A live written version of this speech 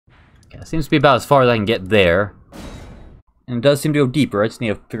Okay, it seems to be about as far as I can get there. And it does seem to go deeper. I just need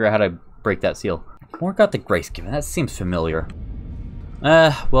to figure out how to break that seal. Morgott the Grace-given. That seems familiar.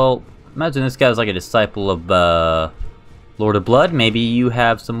 Well, imagine this guy's like a disciple of, Lord of Blood. Maybe you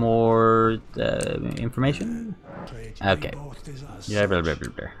have some more, information? Okay. Yeah, blah, blah, blah,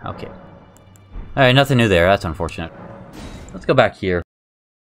 blah. Okay. Alright, nothing new there. That's unfortunate. Let's go back here.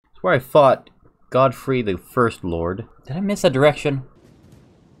 It's where I fought Godfrey the First Lord. Did I miss a direction?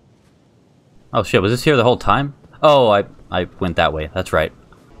 Oh shit, was this here the whole time? Oh, I went that way. That's right.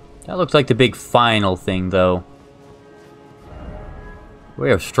 That looks like the big final thing, though.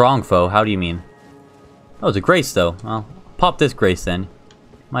 We're a strong foe. How do you mean? Oh, it's a grace, though. Well, pop this grace, then.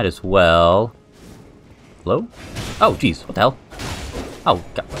 Might as well. Hello? Oh, jeez. What the hell? Oh,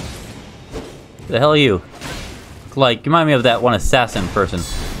 God. Who the hell are you? Like, you remind me of that one assassin person.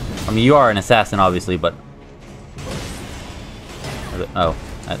 I mean, you are an assassin, obviously, but... Oh,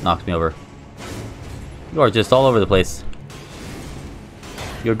 that knocks me over. You are just all over the place.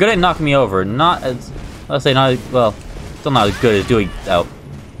 You're good at knocking me over. Not as... Let's say not... Well, still not as good as doing... Oh,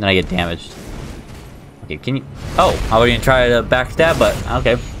 then I get damaged. Okay, can you... Oh, I was gonna try to backstab, but...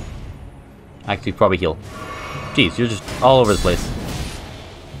 Okay. Actually, probably heal. Jeez, you're just all over the place.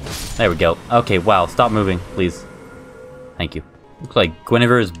 There we go. Okay, wow. Stop moving, please. Thank you. Looks like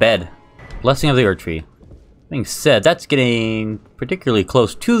Guinevere's bed. Blessing of the Erdtree. Being said, that's getting particularly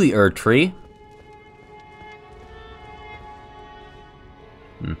close to the Erdtree.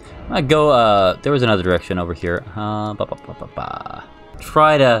 I go, there was another direction over here.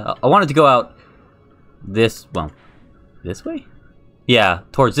 Try to, I wanted to go out this, well, this way? Yeah,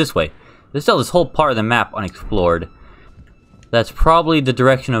 towards this way. There's still this whole part of the map unexplored. That's probably the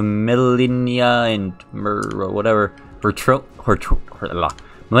direction of Millennia and whatever,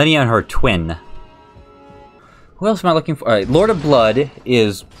 Millennia and her twin. Who else am I looking for? Alright, Lord of Blood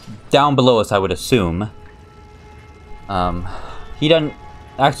is down below us, I would assume. He doesn't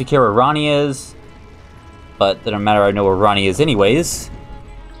actually care where Ronnie is, but it doesn't matter, I know where Ronnie is anyways.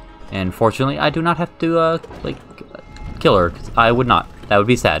 And fortunately, I do not have to, like, kill her, because I would not. That would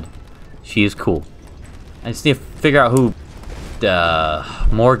be sad. She is cool. I just need to figure out who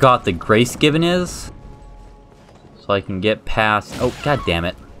Morgott the Grace-given is, so I can get past... Oh, god damn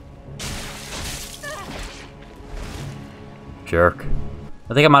it. Jerk.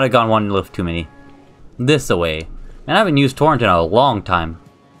 I think I might have gone one lift too many. This away. Man, I haven't used Torrent in a long time.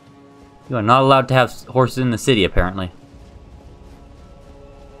 You are not allowed to have horses in the city, apparently.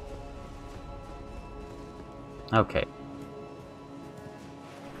 Okay.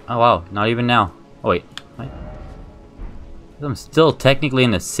 Oh wow, not even now. Oh wait, what? I'm still technically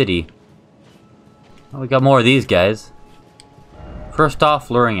in the city. Oh, we got more of these guys. First off,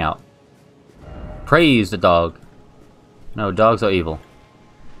 luring out. Praise the dog. No, dogs are evil.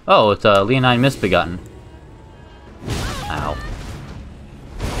 Oh, it's Leonine Misbegotten. Ow.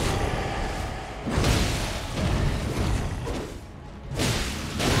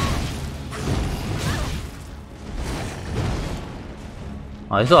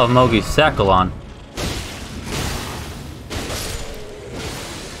 Oh, I still have Mogi's Sackle on.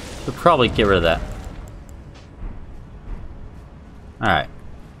 Should probably get rid of that. Alright.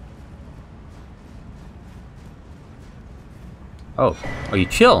 Oh, you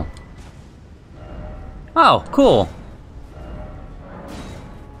chill? Oh, cool.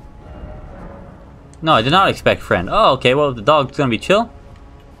 No, I did not expect friend. Oh, okay, well, if the dog's gonna be chill,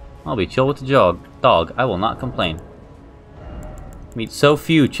 I'll be chill with the dog. I will not complain. Meet so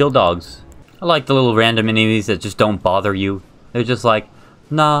few chill dogs. I like the little random enemies that just don't bother you. They're just like,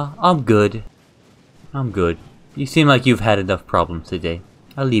 nah, I'm good. I'm good. You seem like you've had enough problems today.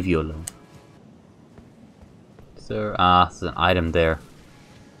 I'll leave you alone. Sir, there's an item there.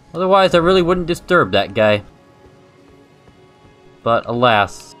 Otherwise, I really wouldn't disturb that guy. But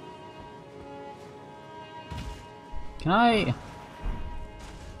alas. Can I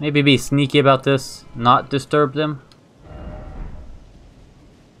maybe be sneaky about this? Not disturb them?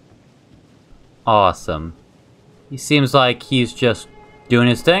 Awesome. He seems like he's just doing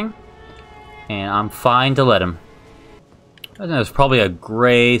his thing, and I'm fine to let him. I think there's probably a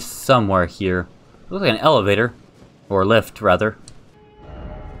gray somewhere here. It looks like an elevator. Or lift, rather.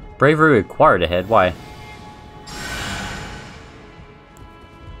 Bravery required ahead. Why?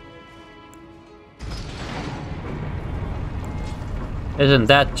 Isn't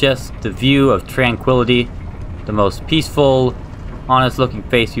that just the view of tranquility? The most peaceful, honest-looking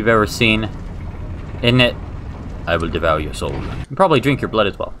face you've ever seen? Isn't it? I will devour your soul. And probably drink your blood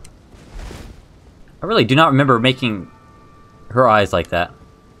as well. I really do not remember making her eyes like that.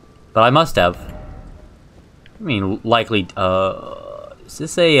 But I must have. I mean, likely, Is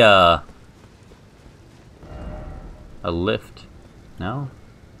this a lift? No?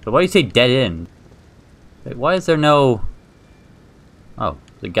 But why do you say dead end? Wait, why is there no... Oh,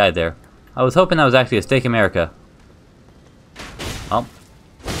 the guy there. I was hoping that was actually a Steak America. Well,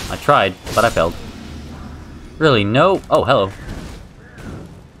 I tried, but I failed. Really, no... Oh, hello.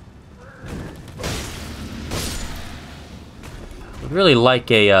 Would really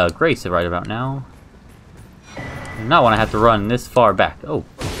like a Grace right about now. I do not want to have to run this far back. Oh.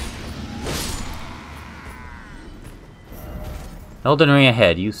 Elden Ring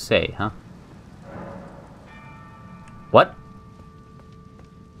ahead, you say, huh? What?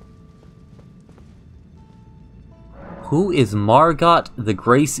 Who is Morgott the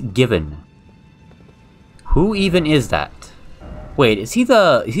Grace-given? Who even is that? Wait, is he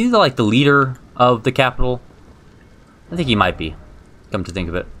the like the leader of the capital? I think he might be. Come to think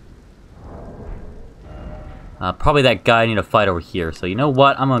of it. Probably that guy I need to fight over here. So you know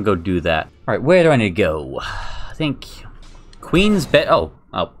what? I'm gonna go do that. All right, where do I need to go? I think Queen's Bed. Oh.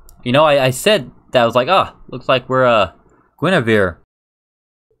 You know, I said that. I was like, looks like we're Guinevere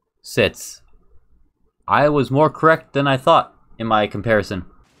sits. I was more correct than I thought in my comparison.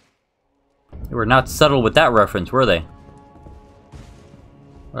 They were not subtle with that reference, were they?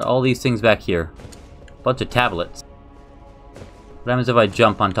 What are all these things back here? Bunch of tablets. What happens if I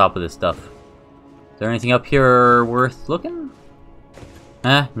jump on top of this stuff? Is there anything up here worth looking?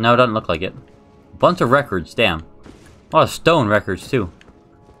 No, it doesn't look like it. Bunch of records, damn. A lot of stone records, too.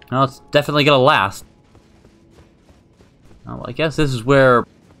 Well, it's definitely gonna last. Well, I guess this is where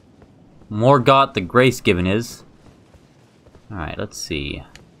Morgott the Grace-given is. Alright, let's see.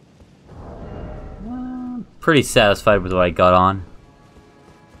 Pretty satisfied with what I got on.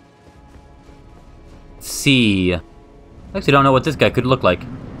 Let's see. I actually don't know what this guy could look like.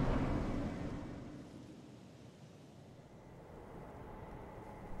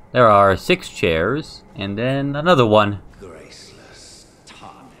 There are 6 chairs, and then another one. Graceless,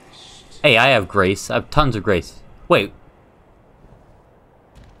 tarnished. Hey, I have grace. I have tons of grace. Wait.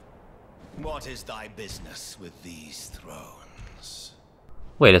 What is thy business with these thrones?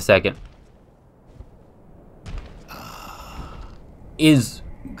 Wait a second. Is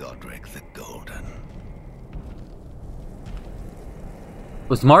Godric the Golden.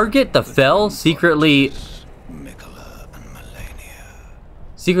 was Morgott the Fell secretly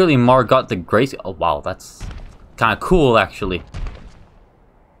Morgott the Grace? Oh wow, that's kind of cool actually.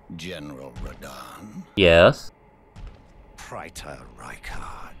 General Radahn. Yes. Praetor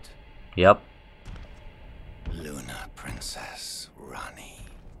Rykard. Yep. Luna Princess Rani.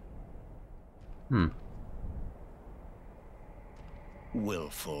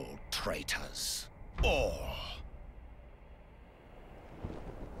 Willful traitors. All.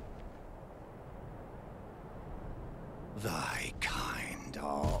 Thy kind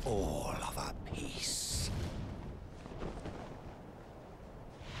are all of a piece.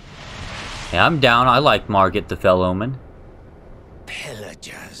 Yeah, I'm down. I like Morgott the Fell Omen.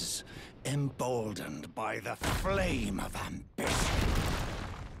 Pillagers, emboldened by the flame of ambition.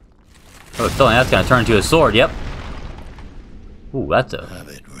 Oh, it's telling that's gonna turn into a sword, yep. Ooh, that's a... Have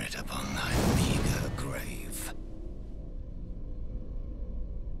it writ upon thy meager grave.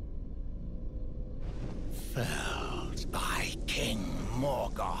 Felled by King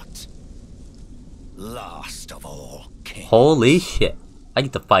Morgott, last of all kings. Holy shit. I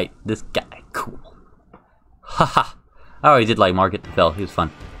get to fight this guy. Cool. Haha. I already did like Morgott the Fell. He was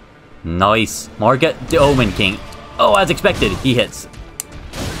fun. Nice. Morgott the Omen King. Oh, as expected. He hits.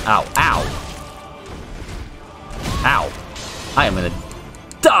 Ow. Ow. Ow. I am gonna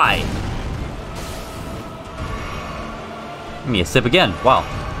die. Give me a sip again. Wow.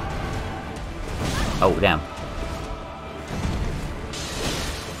 Oh, damn.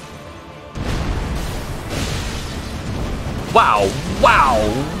 Wow.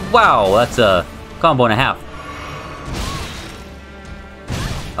 Wow. Wow. That's a combo and a half.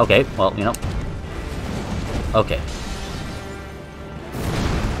 Okay, well, you know. Okay.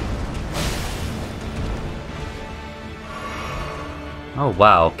 Oh,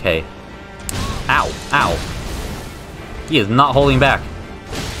 wow, okay. Ow, ow. He is not holding back.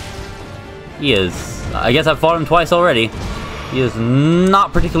 He is... I guess I've fought him twice already. He is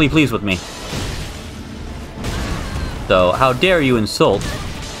not particularly pleased with me. So, how dare you insult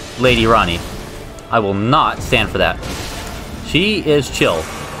Lady Rani? I will not stand for that. She is chill.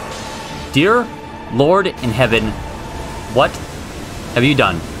 Dear Lord in heaven, what have you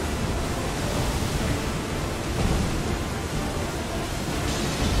done?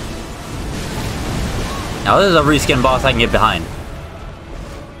 Now this is a reskin boss I can get behind.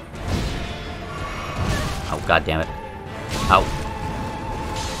 Oh, god damn it. Ow.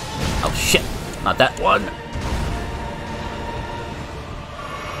 Oh shit! Not that one.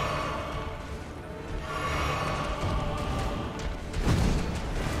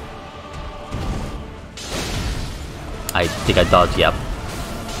 I think I dodged, yep.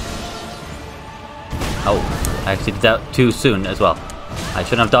 Oh, I actually did that too soon as well. I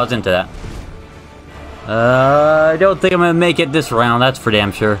shouldn't have dodged into that. I don't think I'm gonna make it this round, that's for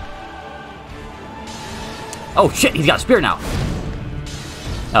damn sure. Oh shit, he's got a spear now!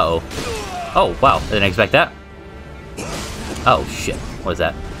 Uh-oh. Oh, wow, I didn't expect that. Oh shit, what is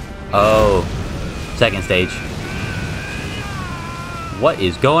that? Oh, second stage. What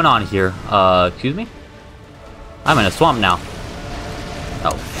is going on here? Excuse me? I'm in a swamp now.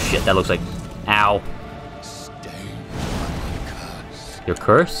 Oh shit, that looks like... Ow. Your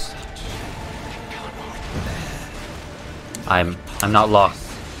curse? I'm not lost.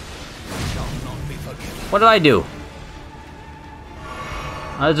 What did I do?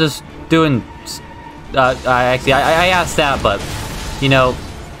 I was just doing... I asked that, but... You know...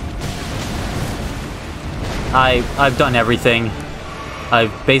 I've done everything.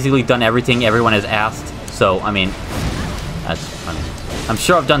 I've basically done everything everyone has asked. So, I mean... I'm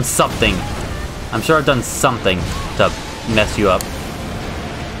sure I've done something. I'm sure I've done something to mess you up.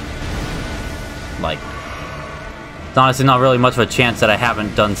 Like... It's honestly not really much of a chance that I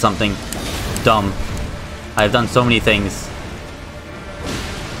haven't done something dumb. I've done so many things.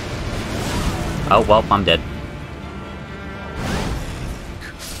 Oh, well, I'm dead.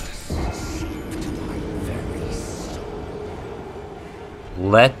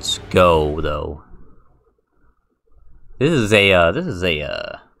 Let's go, though. This is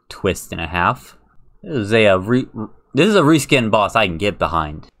a twist and a half. This is a reskin boss I can get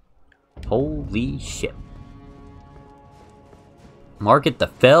behind. Holy shit. Morgott the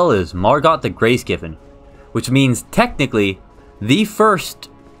Fell is Morgott the Grace-given, which means technically the first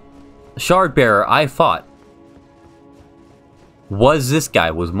shard bearer I fought was this guy,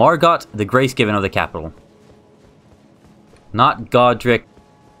 was Morgott the Grace-given of the capital. Not Godric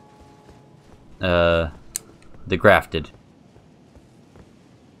the Grafted.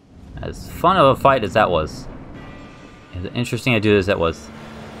 As fun of a fight as that was. As interesting to do as that was.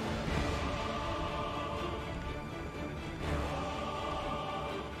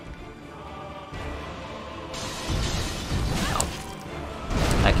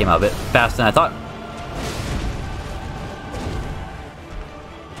 That came out a bit faster than I thought.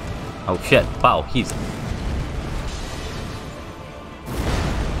 Oh shit, wow, he's...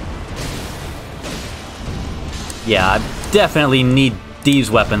 Yeah, I definitely need these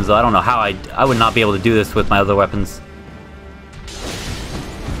weapons, though. I don't know how I would not be able to do this with my other weapons.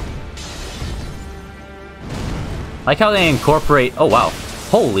 I like how they incorporate... Oh wow,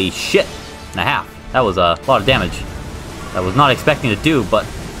 holy shit and a half. That was a lot of damage. I was not expecting to do, but...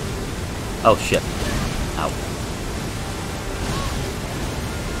 Oh, shit. Ow.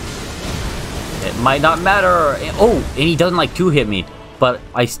 It might not matter. Oh, and he doesn't, like, two-hit me. But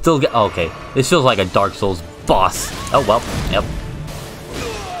I still get... Oh, okay. This feels like a Dark Souls boss. Oh, well. Yep.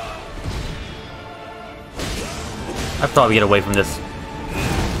 I'd probably get away from this.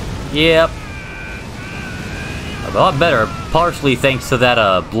 Yep. A lot better. Partially thanks to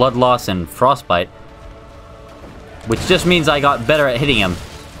that, blood loss and frostbite. Which just means I got better at hitting him.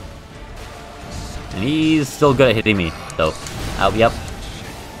 And he's still good at hitting me, so... Oh, yep.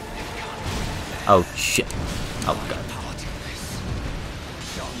 Oh, shit. Oh, God.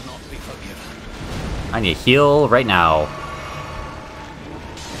 I need to heal right now.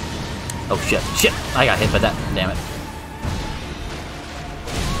 Oh, shit. Shit! I got hit by that. Damn it.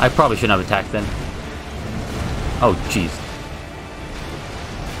 I probably shouldn't have attacked then. Oh, jeez.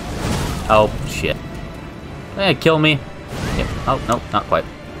 Oh, shit. Kill me. Yep. Oh, no, not quite.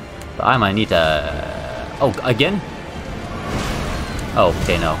 But I might need to... Oh, again? Oh,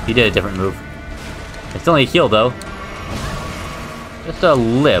 okay, no. He did a different move. I still need to heal, though. Just a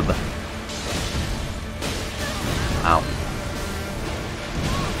lib. Ow.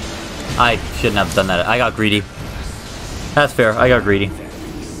 I shouldn't have done that. I got greedy. That's fair. I got greedy.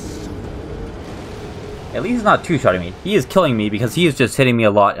 At least he's not two-shotting me. He is killing me because he is just hitting me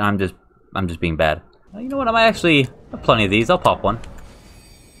a lot, and I'm just being bad. You know what? I might actually have plenty of these. I'll pop one.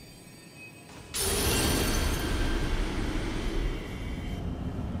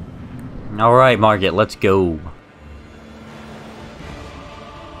 Alright, Morgott, let's go.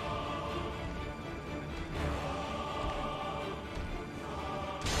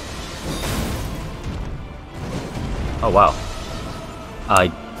 Oh, wow.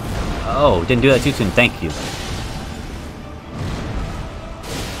 Oh, didn't do that too soon. Thank you.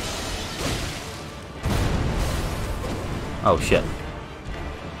 Oh, shit.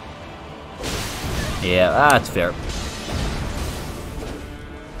 Yeah, that's fair.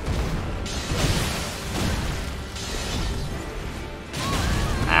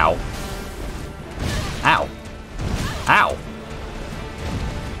 Ow. Ow. Ow.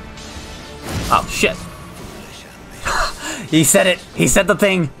 Oh, shit. He said it. He said the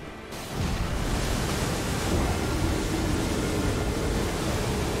thing.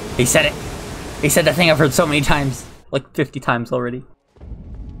 He said it. He said the thing I've heard so many times. Like 50 times already.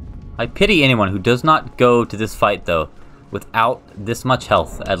 I pity anyone who does not go to this fight, though, without this much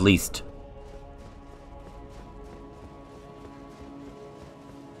health, at least.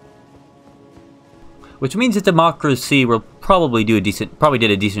 Which means that Democracy will probably did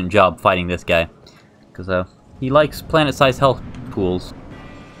a decent job fighting this guy. Because, he likes planet-sized health pools.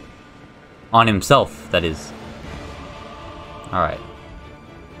 On himself, that is. Alright.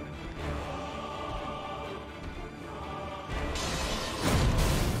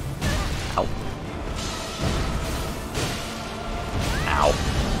 Ow. Ow.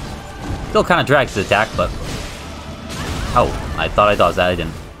 Still kind of drags the attack, but... Oh, I thought I dodged that, I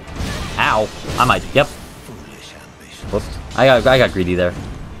didn't. Ow. I might, yep. Whoops. I got greedy there.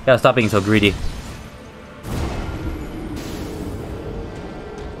 Gotta stop being so greedy.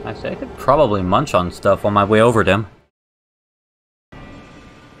 Actually, I could probably munch on stuff on my way over to him.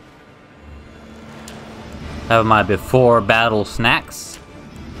 Have my before battle snacks.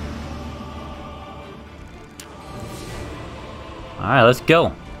 Alright, let's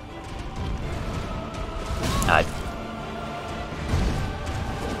go. Alright.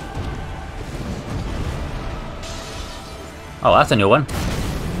 Oh, that's a new one.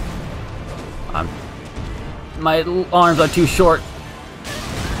 My arms are too short.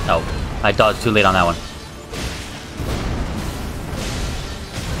 Oh, I dodged too late on that one.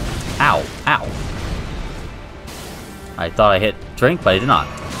 Ow, ow. I thought I hit drink, but I did not.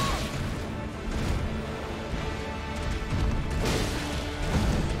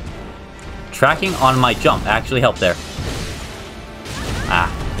 Tracking on my jump actually helped there. Ah,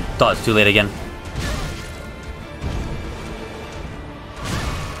 dodged too late again.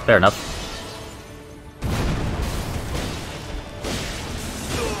 Fair enough.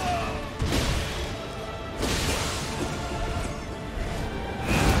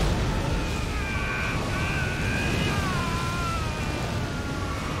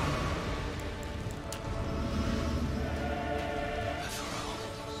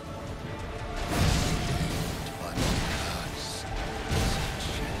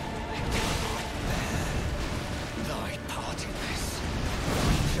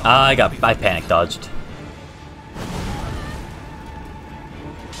 I panic dodged.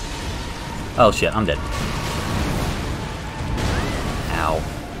 Oh shit, I'm dead. Ow.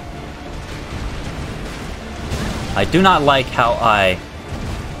 I do not like how I...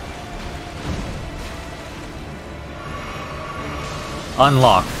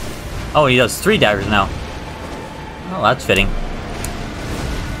 unlock. Oh, he does 3 daggers now. Oh, that's fitting.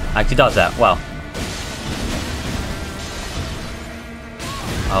 Actually does that, wow.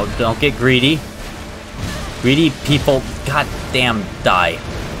 Oh, don't get greedy. Greedy people, goddamn, die.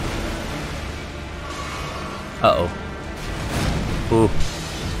 Uh-oh. Ooh.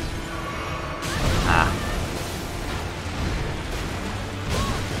 Ah.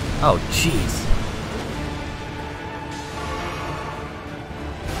 Oh, jeez.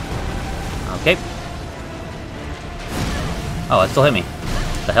 Okay. Oh, that still hit me.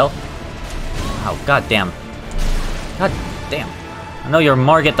 The hell? Oh, goddamn. God damn. I know you're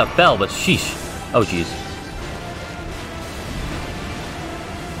Morgott the Fell, but sheesh. Oh, jeez.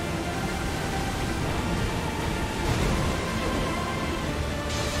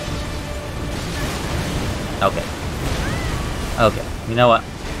 Okay. Okay. You know what?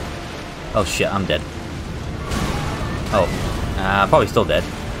 Oh shit, I'm dead. Oh. Probably still dead.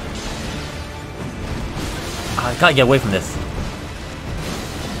 I gotta get away from this.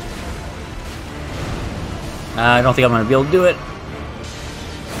 I don't think I'm gonna be able to do it.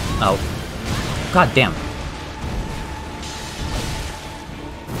 Oh. God damn.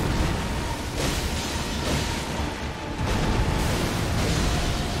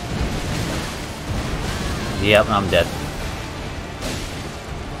 Yep, I'm dead.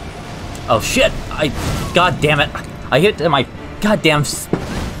 Oh shit! God damn it! I hit my goddamn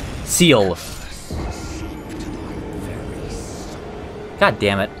seal. God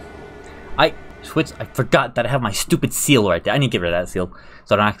damn it! I forgot that I have my stupid seal right there. I need to get rid of that seal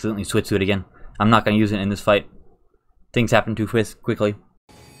so I don't accidentally switch to it again. I'm not gonna use it in this fight. Things happen too quickly.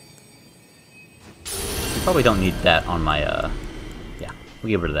 Probably don't need that on my yeah,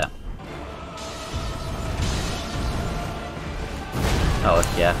 we'll get rid of that. Oh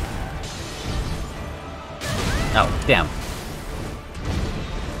yeah. Oh, damn.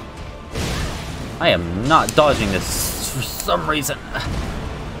 I am not dodging this for some reason.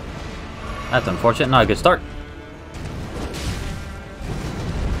 That's unfortunate. Not a good start.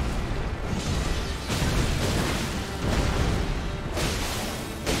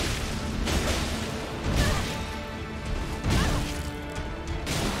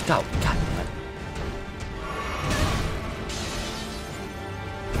 Go, God.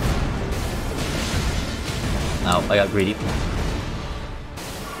 No, I got greedy.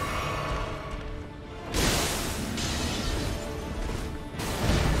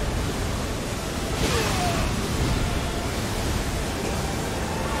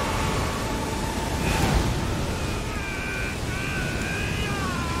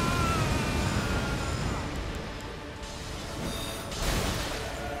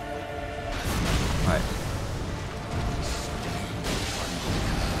 Alright.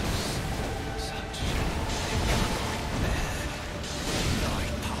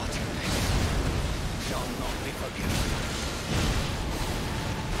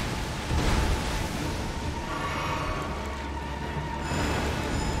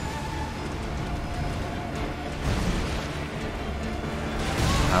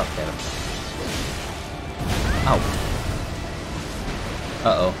 Oh, damn it. Ow.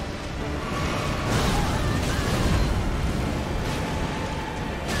 Uh-oh.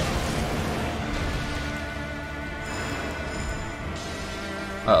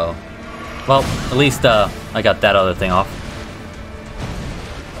 Uh-oh. Well, at least, I got that other thing off.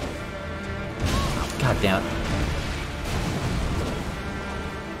 God damn it.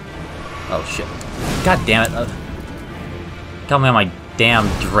 Oh, shit. God damn it. Tell me on my damn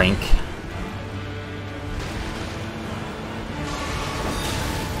drink.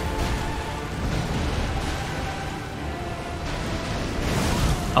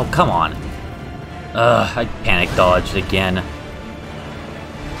 Oh, come on. I panic dodged again.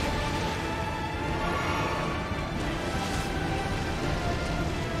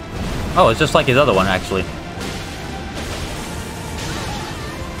 Oh, it's just like his other one, actually.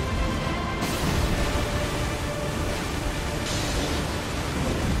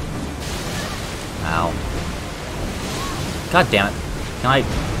 Ow. God damn it. Can I...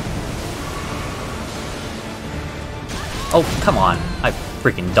 Oh, come on. I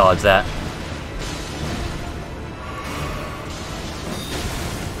freaking dodged that.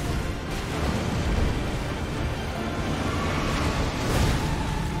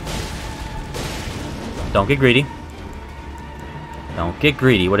 Don't get greedy. Don't get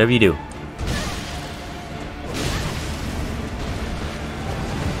greedy, whatever you do.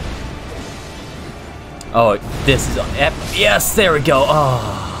 Oh, this is... Yes, there we go.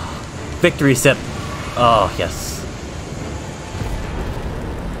 Oh, victory sip. Oh, yes.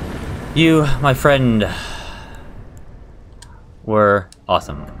 You, my friend, were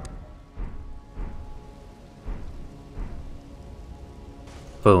awesome.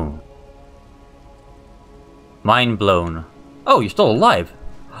 Boom. Mind blown. Oh, you're still alive.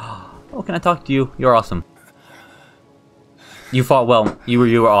 Oh, can I talk to you? You're awesome. You fought well. You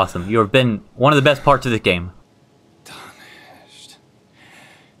were awesome. You have been one of the best parts of this game. Tarnished.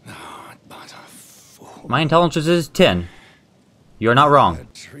 Not but a fool. My intelligence is 10. You're not wrong.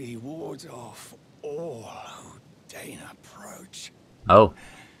 Erdtree wards off all who deign approach. Oh.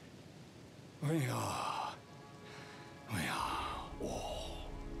 We are all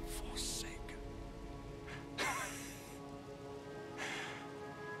forsaken.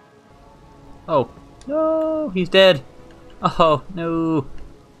 Oh. No, he's dead. Oh, no.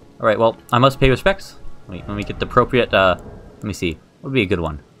 Alright, well, I must pay respects. Wait, let me get the appropriate, let me see. What would be a good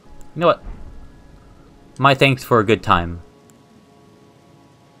one? You know what? My thanks for a good time.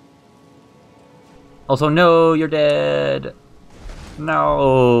 Also, no, you're dead.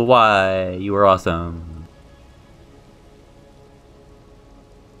 No, why? You were awesome.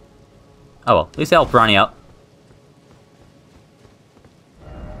 Oh well, at least I helped Ronnie out.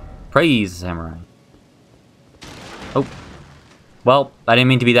 Praise, Samurai. Oh. Well, I didn't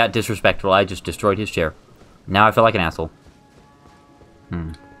mean to be that disrespectful. I just destroyed his chair. Now I feel like an asshole.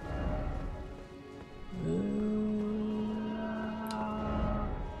 I'm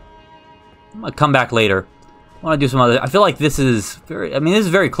gonna come back later. I want to do some other... I feel like this is very... I mean, this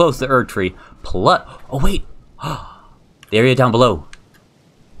is very close to Erdtree. Oh, wait! The area down below.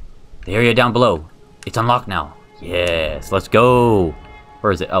 The area down below. It's unlocked now. Yes, let's go.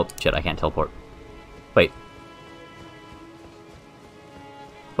 Where is it? Oh, shit, I can't teleport. Wait.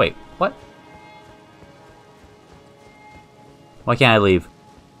 Wait, what? Why can't I leave?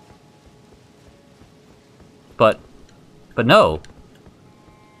 But no.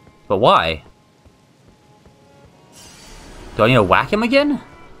 But why? Do I need to whack him again?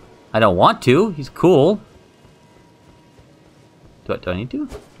 I don't want to. He's cool. Do I need to?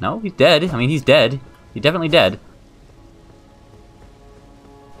 No, he's dead. I mean, he's dead. He's definitely dead.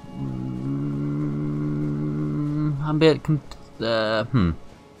 I'm a bit... There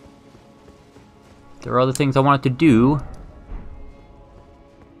are other things I wanted to do.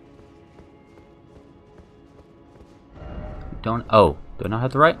 Oh, do I not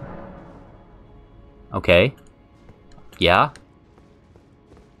have the right? Okay. Yeah.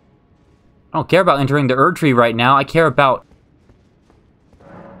 I don't care about entering the Erdtree right now. I care about...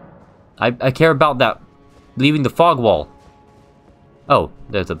 I care about that... leaving the fog wall. Oh,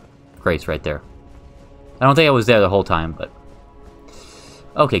 there's a Grace right there. I don't think I was there the whole time, but...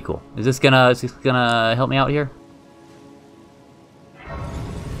 Okay, cool. Is this gonna help me out here?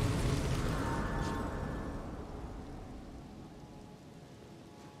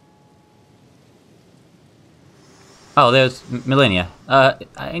 Oh, there's Millennia.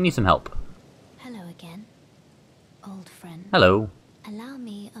 I need some help. Hello again, old friend. Hello. Allow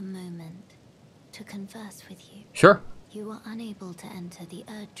me a moment to converse with you. Sure. You were unable to enter the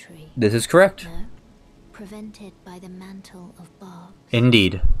Erdtree. This is correct. No? Prevented by the mantle of barbs.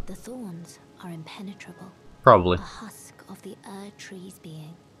 Indeed. The thorns are impenetrable. Probably. A husk of the Erdtree's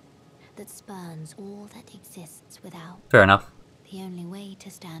being that spurns all that exists without. Fair enough. The only way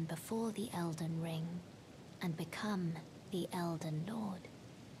to stand before the Elden Ring and become the Elden Lord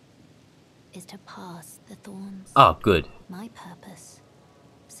is to pass the thorns. Oh, good. My purpose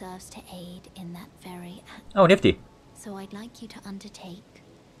serves to aid in that very act. Oh, nifty. So I'd like you to undertake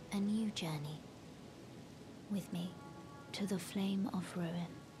a new journey with me to the Flame of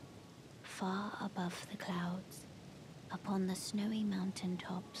Ruin, far above the clouds, upon the snowy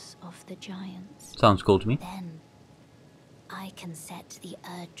mountaintops of the giants. Sounds cool to me. Then I can set the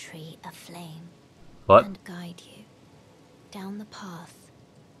Erdtree aflame. What? And guide you down the path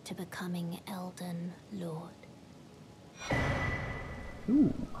to becoming Elden Lord.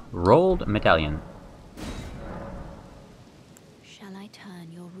 Ooh, rolled medallion. Shall I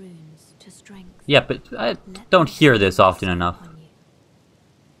turn your runes to strength? Yeah, but I don't hear this often enough.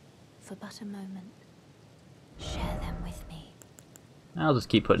 For but a moment, share them with me. I'll just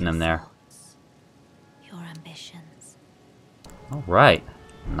keep putting them there. Thoughts, your ambitions. Alright.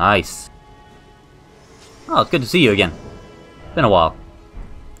 Nice. Oh, it's good to see you again. Been a while.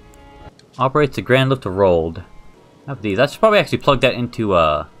 Operates the grand lift of rolled. Have these. I should probably actually plug that into,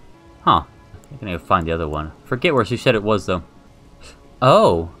 Huh. I think I need to find the other one. Forget where she said it was, though.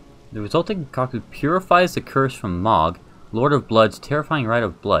 Oh. The resulting concoction purifies the curse from Mog, Lord of Blood's terrifying rite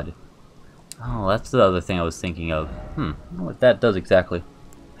of blood. Oh, that's the other thing I was thinking of. I don't know what that does exactly.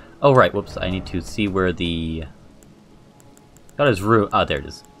 Oh, right. Whoops. I need to see where the... Got his room. Oh, there it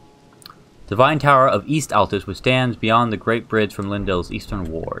is. Divine Tower of East Altus, which stands beyond the Great Bridge from Lindell's eastern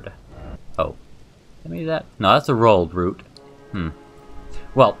ward. Oh. Maybe that? No, that's a rolled route.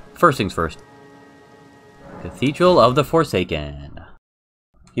 Well, first things first. Cathedral of the Forsaken.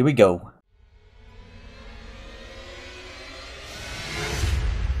 Here we go.